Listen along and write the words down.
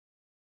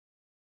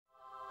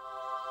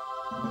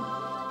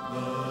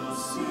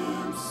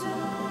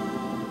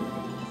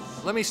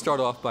Let me start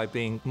off by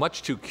being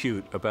much too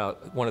cute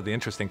about one of the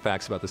interesting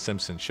facts about The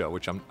Simpsons show,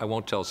 which I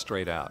won't tell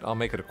straight out. I'll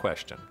make it a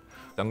question.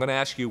 I'm going to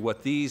ask you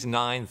what these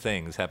 9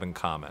 things have in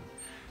common.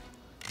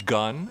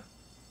 Gun,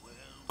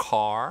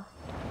 car,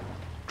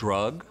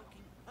 drug,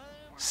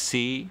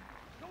 sea,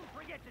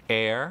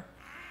 air,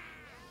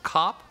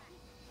 cop,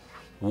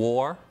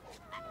 war,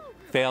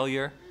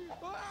 failure,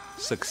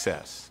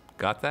 success.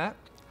 Got that?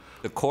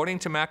 According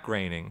to Matt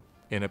Groening,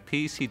 in a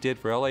piece he did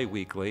for LA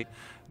Weekly,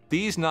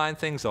 these 9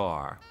 things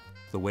are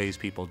the ways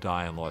people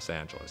die in Los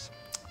Angeles.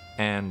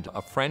 And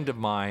a friend of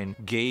mine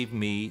gave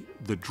me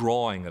the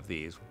drawing of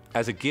these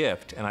as a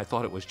gift, and I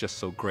thought it was just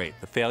so great.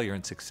 The failure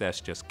and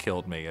success just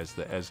killed me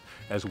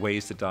as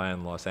ways to die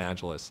in Los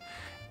Angeles.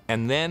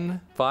 And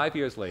then 5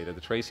 years later, the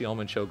Tracy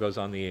Ullman Show goes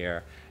on the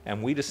air,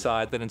 and we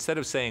decide that instead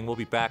of saying we'll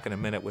be back in a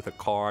minute with a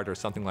card or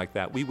something like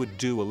that, we would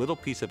do a little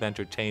piece of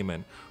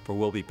entertainment for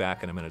we'll be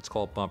back in a minute. It's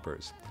called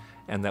bumpers.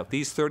 And that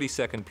these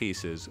 30-second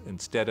pieces,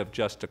 instead of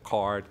just a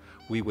card,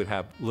 we would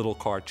have little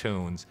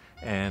cartoons.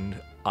 And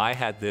I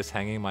had this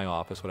hanging in my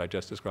office, what I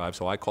just described.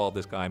 So I called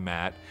this guy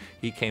Matt.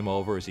 He came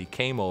over. As he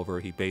came over,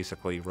 he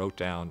basically wrote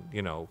down,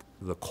 you know,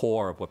 the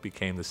core of what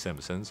became The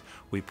Simpsons.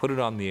 We put it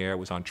on the air. It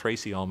was on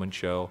Tracy Ullman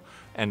Show.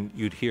 And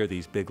you'd hear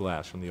these big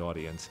laughs from the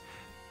audience.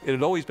 It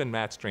had always been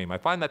Matt's dream. I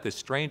find that the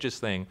strangest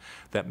thing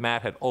that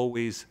Matt had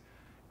always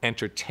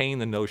entertain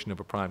the notion of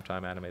a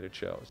primetime animated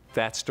show.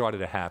 That started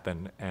to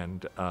happen,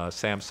 and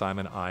Sam,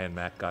 Simon, I, and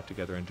Matt got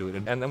together and do it.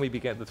 And then we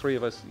began, the 3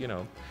 of us, you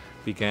know,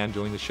 began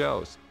doing the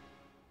shows.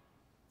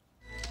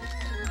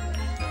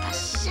 A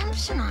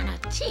Simpson on a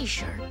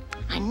t-shirt.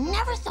 I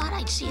never thought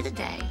I'd see the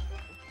day.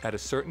 At a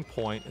certain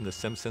point in The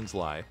Simpsons'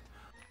 life,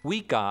 we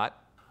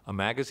got a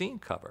magazine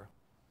cover.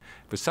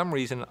 For some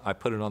reason, I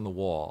put it on the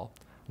wall.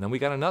 And then we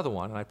got another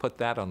one, and I put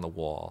that on the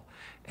wall.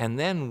 And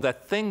then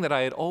that thing that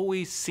I had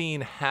always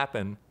seen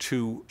happen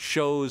to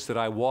shows that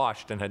I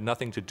watched and had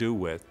nothing to do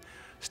with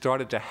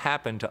started to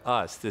happen to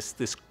us,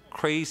 this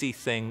crazy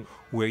thing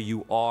where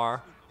you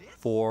are,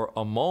 for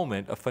a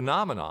moment, a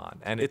phenomenon.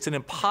 And it's an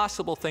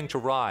impossible thing to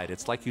ride.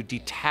 It's like you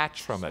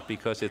detach from it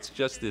because it's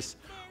just this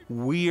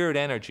weird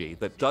energy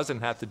that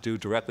doesn't have to do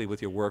directly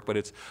with your work, but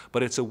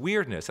it's a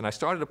weirdness. And I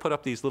started to put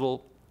up these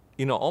little,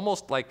 you know,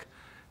 almost like,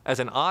 as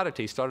an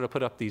oddity, started to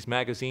put up these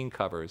magazine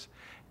covers.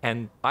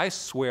 And I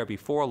swear,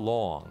 before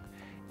long,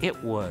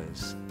 it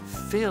was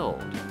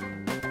filled.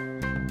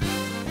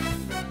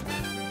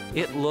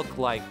 It looked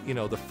like, you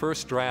know, the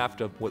first draft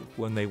of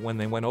when they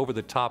went over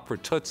the top for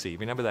Tootsie.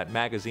 Remember that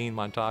magazine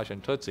montage in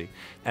Tootsie?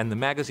 And the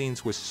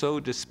magazines were so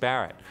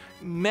disparate.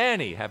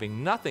 Many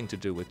having nothing to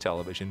do with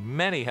television,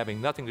 many having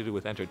nothing to do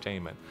with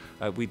entertainment.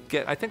 I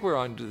think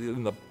we're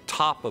in the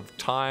top of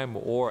Time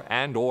or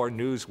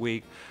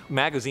Newsweek,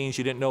 magazines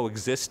you didn't know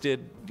existed,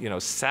 you know,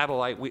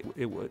 satellite.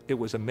 It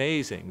was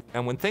amazing.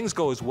 And when things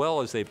go as well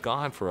as they've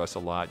gone for us a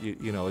lot,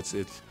 you know,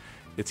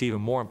 it's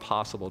even more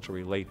impossible to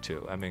relate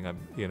to. I mean,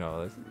 you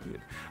know,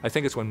 I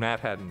think it's when Matt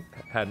had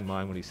in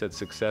mind when he said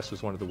success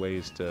was one of the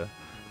ways to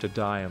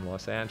die in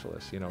Los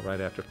Angeles, you know, right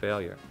after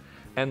failure.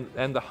 And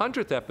the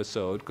 100th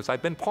episode, because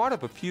I've been part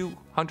of a few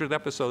 100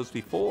 episodes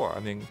before, I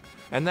mean,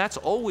 and that's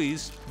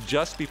always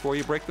just before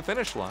you break the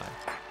finish line.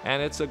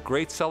 And it's a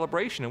great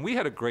celebration, and we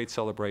had a great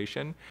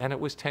celebration, and it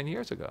was 10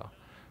 years ago.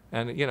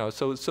 And, you know,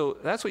 so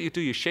that's what you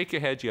do. You shake your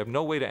head. You have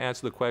no way to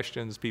answer the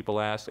questions people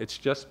ask. It's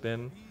just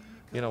been,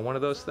 you know, one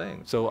of those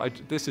things. So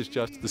this is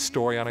just the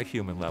story on a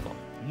human level.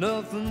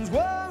 Nothing's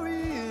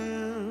worrying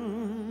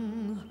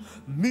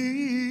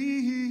me